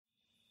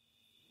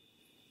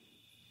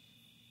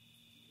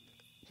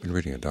I've been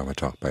reading a Dhamma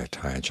talk by a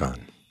Thai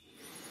Ajahn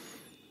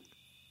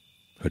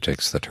who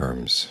takes the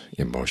terms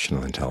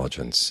emotional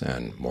intelligence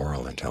and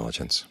moral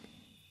intelligence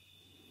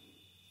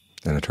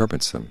and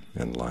interprets them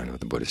in line with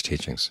the Buddhist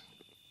teachings.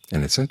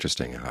 And it's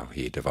interesting how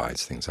he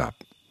divides things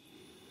up.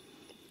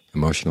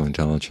 Emotional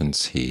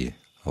intelligence he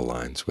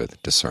aligns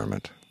with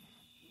discernment.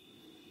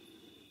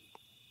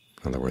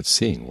 In other words,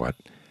 seeing what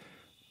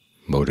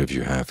motives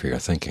you have for your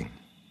thinking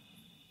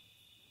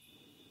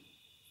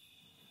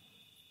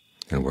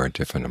and where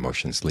different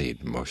emotions lead,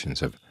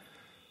 emotions of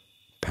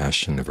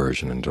passion,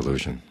 aversion, and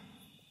delusion,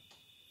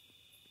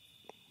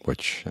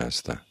 which,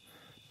 as the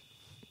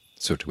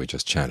sutta we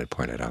just chanted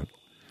pointed out,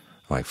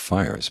 are like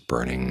fires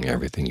burning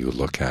everything you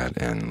look at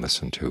and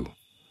listen to,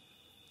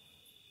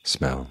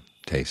 smell,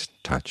 taste,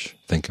 touch,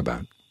 think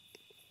about.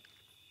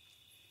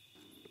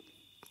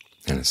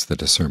 And it's the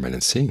discernment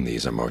in seeing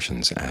these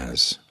emotions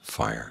as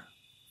fire,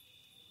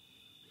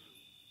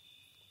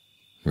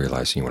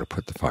 realizing you want to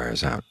put the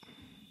fires out.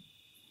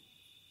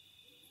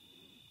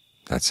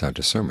 That's how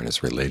discernment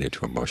is related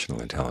to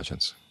emotional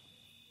intelligence.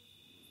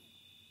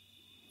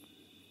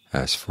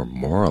 As for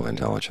moral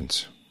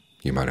intelligence,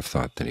 you might have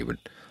thought that he would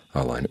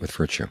align it with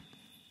virtue.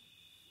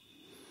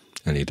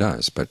 And he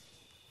does, but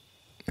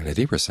in a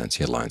deeper sense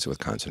he aligns it with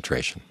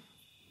concentration.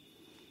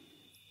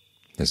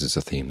 This is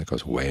a theme that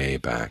goes way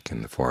back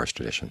in the forest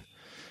tradition.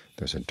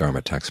 There's a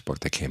Dharma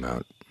textbook that came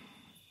out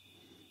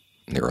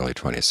in the early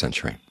 20th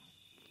century.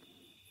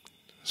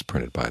 It was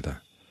printed by the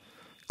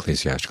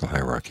ecclesiastical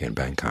hierarchy in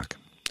Bangkok,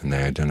 and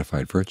they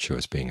identified virtue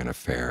as being an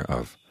affair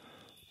of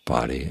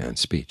body and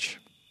speech.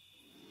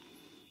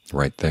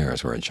 Right there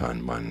is where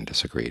Ajahn Mun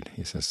disagreed.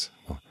 He says,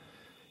 well,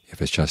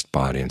 if it's just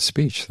body and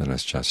speech, then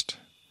it's just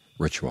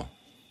ritual.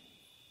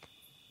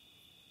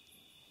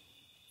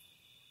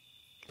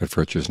 But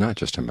virtue is not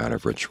just a matter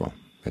of ritual.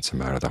 It's a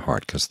matter of the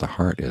heart, because the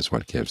heart is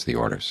what gives the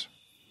orders.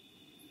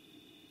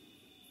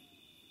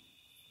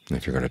 And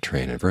if you're going to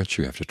train in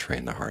virtue, you have to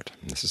train the heart.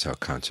 And this is how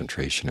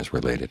concentration is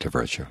related to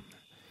virtue.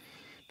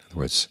 In other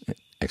words,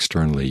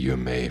 externally you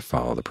may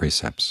follow the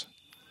precepts,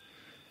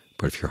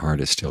 but if your heart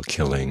is still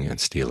killing and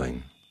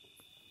stealing,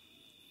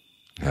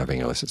 having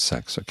illicit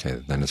sex,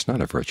 okay, then it's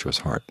not a virtuous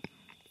heart.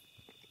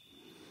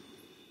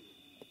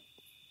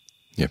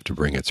 You have to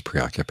bring its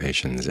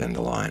preoccupations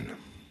into line,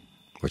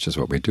 which is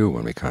what we do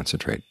when we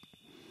concentrate.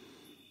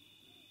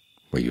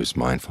 We use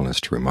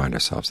mindfulness to remind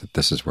ourselves that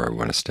this is where we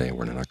want to stay,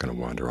 we're not going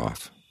to wander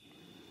off.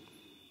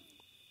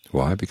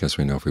 Why? Because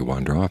we know if we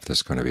wander off,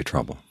 there's going to be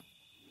trouble.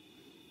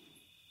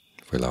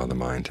 If we allow the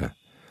mind to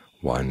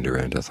wander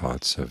into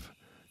thoughts of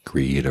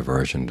greed,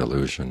 aversion,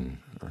 delusion,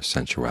 or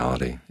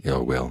sensuality,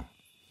 ill will,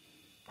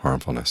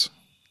 harmfulness,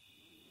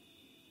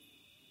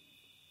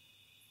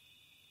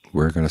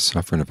 we're going to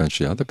suffer, and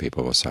eventually other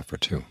people will suffer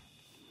too.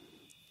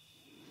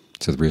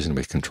 So the reason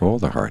we control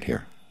the heart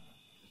here,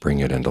 bring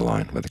it into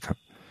line with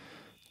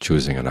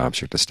choosing an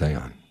object to stay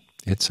on,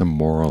 it's a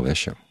moral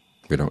issue.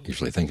 We don't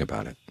usually think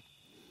about it,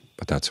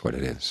 but that's what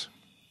it is.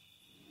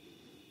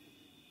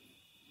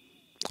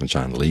 And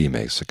John Lee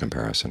makes a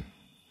comparison.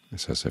 He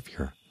says if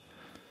your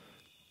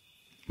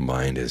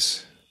mind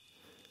is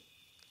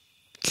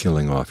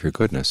killing off your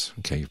goodness,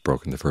 okay, you've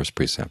broken the first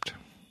precept.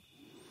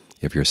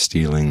 If you're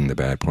stealing the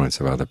bad points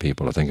of other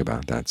people to think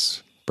about,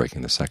 that's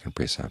breaking the second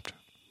precept.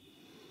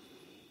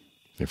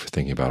 If you're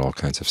thinking about all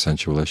kinds of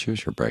sensual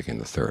issues, you're breaking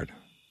the third.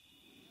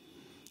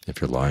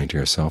 If you're lying to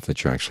yourself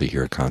that you're actually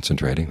here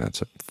concentrating,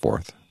 that's a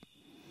fourth.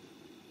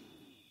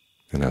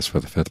 And as for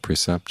the fifth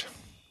precept,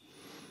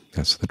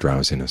 that's the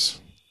drowsiness,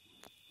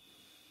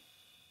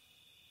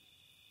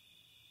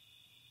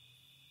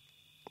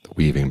 the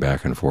weaving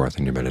back and forth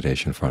in your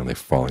meditation, finally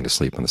falling to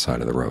sleep on the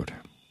side of the road.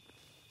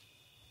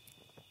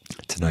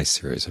 It's a nice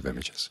series of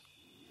images.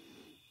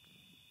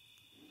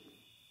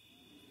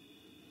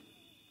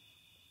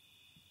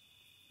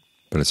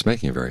 But it's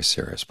making a very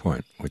serious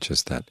point, which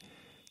is that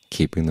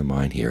keeping the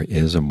mind here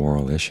is a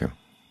moral issue,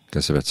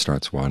 because if it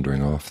starts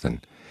wandering off, then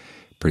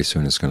pretty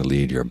soon it's going to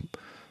lead your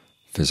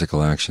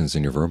physical actions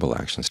and your verbal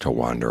actions to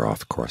wander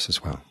off course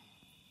as well.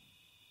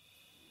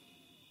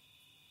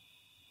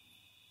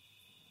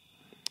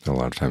 A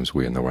lot of times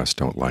we in the West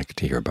don't like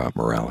to hear about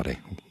morality,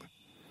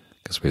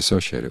 because we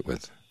associate it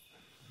with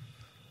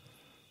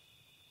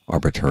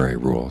arbitrary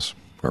rules,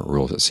 or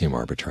rules that seem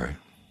arbitrary,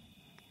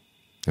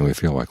 and we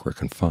feel like we're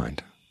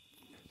confined.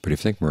 But if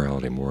you think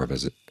morality more of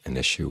as an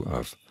issue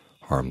of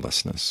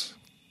harmlessness,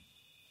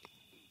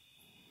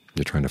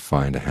 you're trying to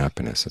find a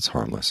happiness that's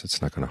harmless.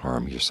 It's not going to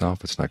harm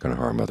yourself. It's not going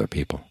to harm other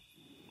people.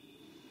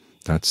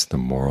 That's the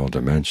moral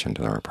dimension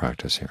to our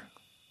practice here.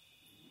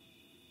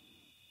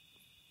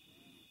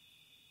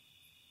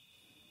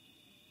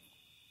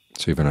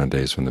 So even on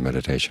days when the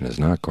meditation is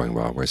not going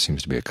well, where it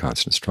seems to be a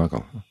constant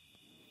struggle,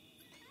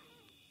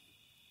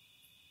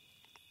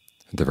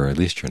 at the very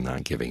least you're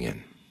not giving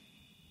in.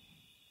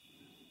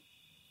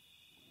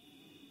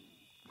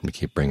 We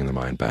keep bringing the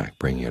mind back,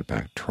 bringing it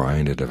back,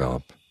 trying to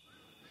develop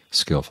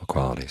skillful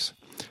qualities.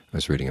 I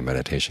was reading a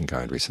meditation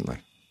guide recently,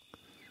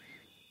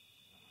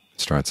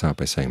 It starts out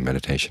by saying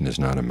meditation is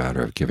not a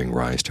matter of giving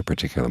rise to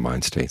particular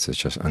mind states. It's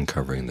just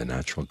uncovering the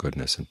natural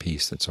goodness and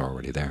peace that's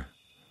already there,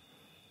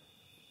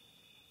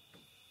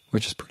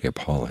 which is pretty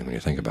appalling when you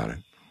think about it.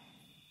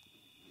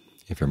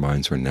 If your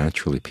minds were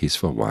naturally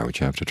peaceful, why would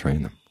you have to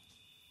train them?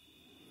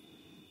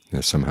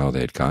 If somehow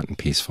they had gotten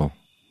peaceful,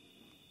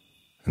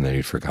 and then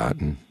you'd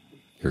forgotten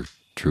your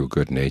true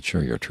good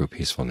nature, your true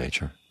peaceful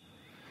nature,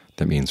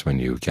 that means when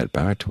you get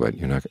back to it,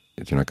 you're not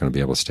going to be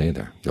able to stay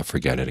there. You'll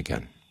forget it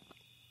again.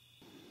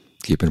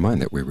 Keep in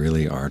mind that we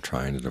really are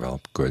trying to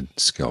develop good,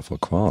 skillful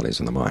qualities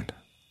in the mind.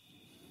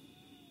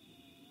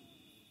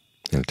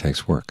 And it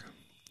takes work,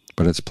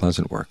 but it's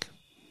pleasant work,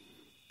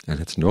 and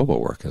it's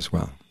noble work as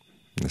well.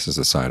 And this is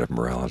a side of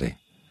morality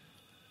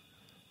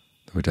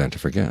that we tend to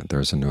forget.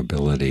 There's a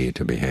nobility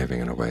to behaving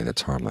in a way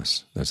that's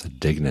harmless. There's a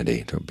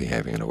dignity to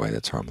behaving in a way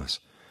that's harmless.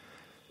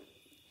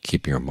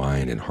 Keeping your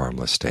mind in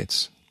harmless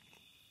states.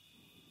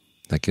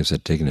 That gives a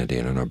dignity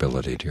and a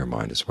nobility to your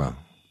mind as well.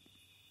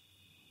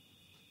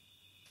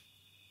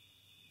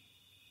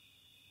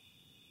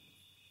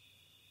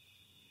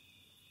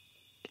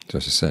 So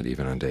as I said,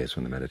 even on days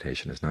when the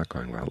meditation is not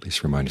going well, at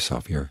least remind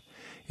yourself you're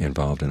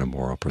involved in a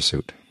moral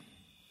pursuit,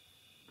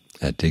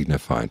 a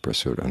dignified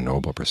pursuit, a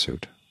noble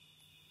pursuit.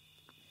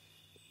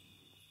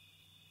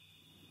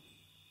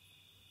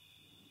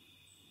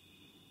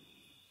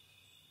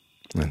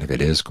 And if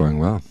it is going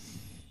well,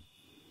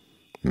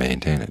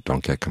 maintain it.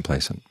 Don't get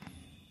complacent.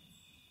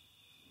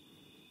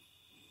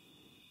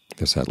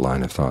 There's that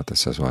line of thought that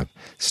says, well, I've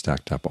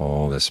stacked up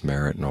all this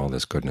merit and all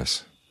this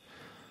goodness.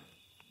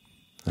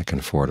 I can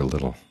afford a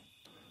little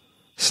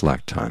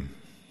slack time.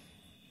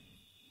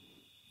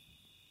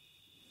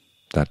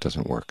 That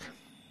doesn't work.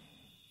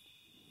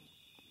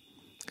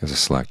 Because a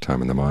slack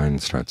time in the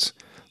mind starts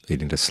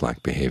leading to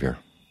slack behavior.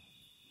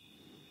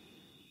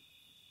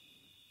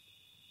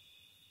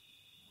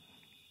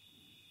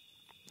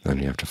 Then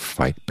you have to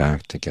fight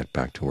back to get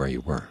back to where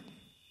you were.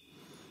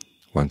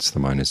 Once the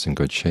mind is in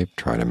good shape,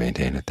 try to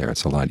maintain it there.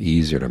 It's a lot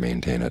easier to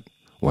maintain it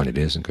when it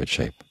is in good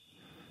shape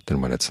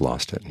than when it's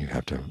lost it and you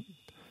have to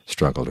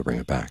struggle to bring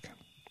it back.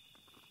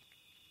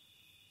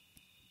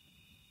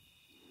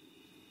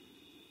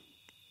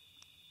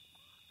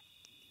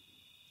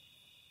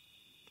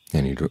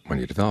 And when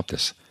you develop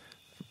this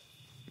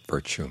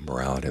virtue,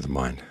 morality of the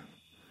mind,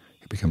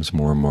 it becomes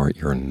more and more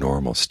your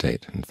normal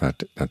state. In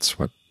fact, that's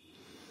what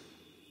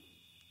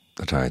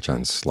the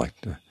Thayajans like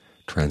to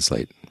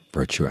translate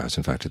virtue as.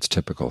 In fact, it's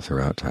typical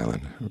throughout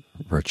Thailand.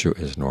 Virtue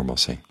is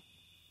normalcy.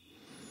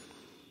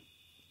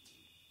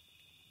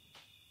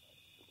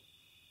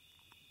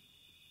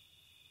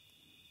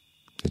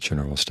 It's your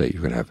normal state.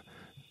 You can have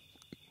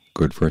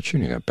good virtue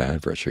and you have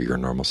bad virtue. Your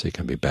normalcy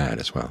can be bad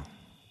as well.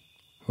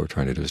 What we're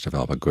trying to do is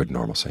develop a good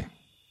normalcy.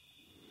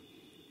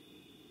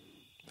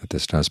 That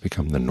this does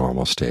become the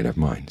normal state of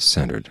mind,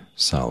 centered,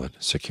 solid,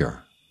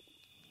 secure.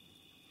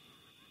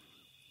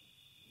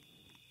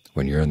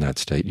 When you're in that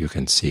state, you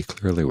can see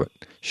clearly what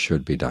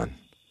should be done,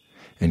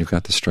 and you've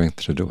got the strength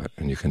to do it,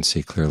 and you can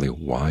see clearly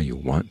why you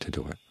want to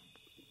do it.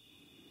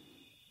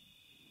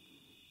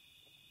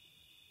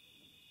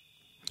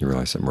 You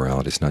realize that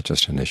morality is not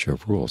just an issue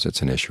of rules,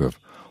 it's an issue of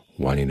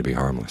wanting to be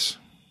harmless,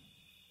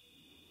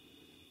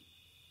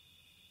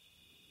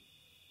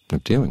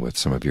 of dealing with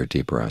some of your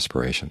deeper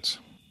aspirations,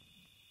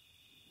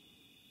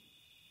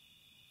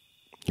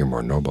 your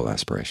more noble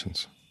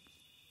aspirations.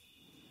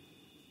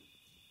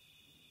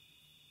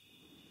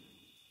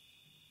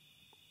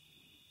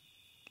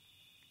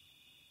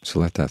 So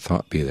let that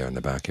thought be there in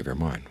the back of your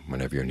mind.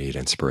 Whenever you need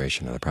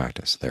inspiration in the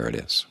practice, there it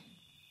is.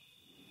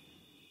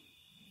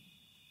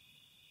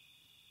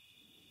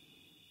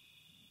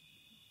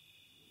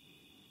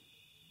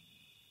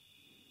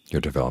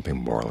 You're developing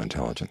moral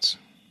intelligence.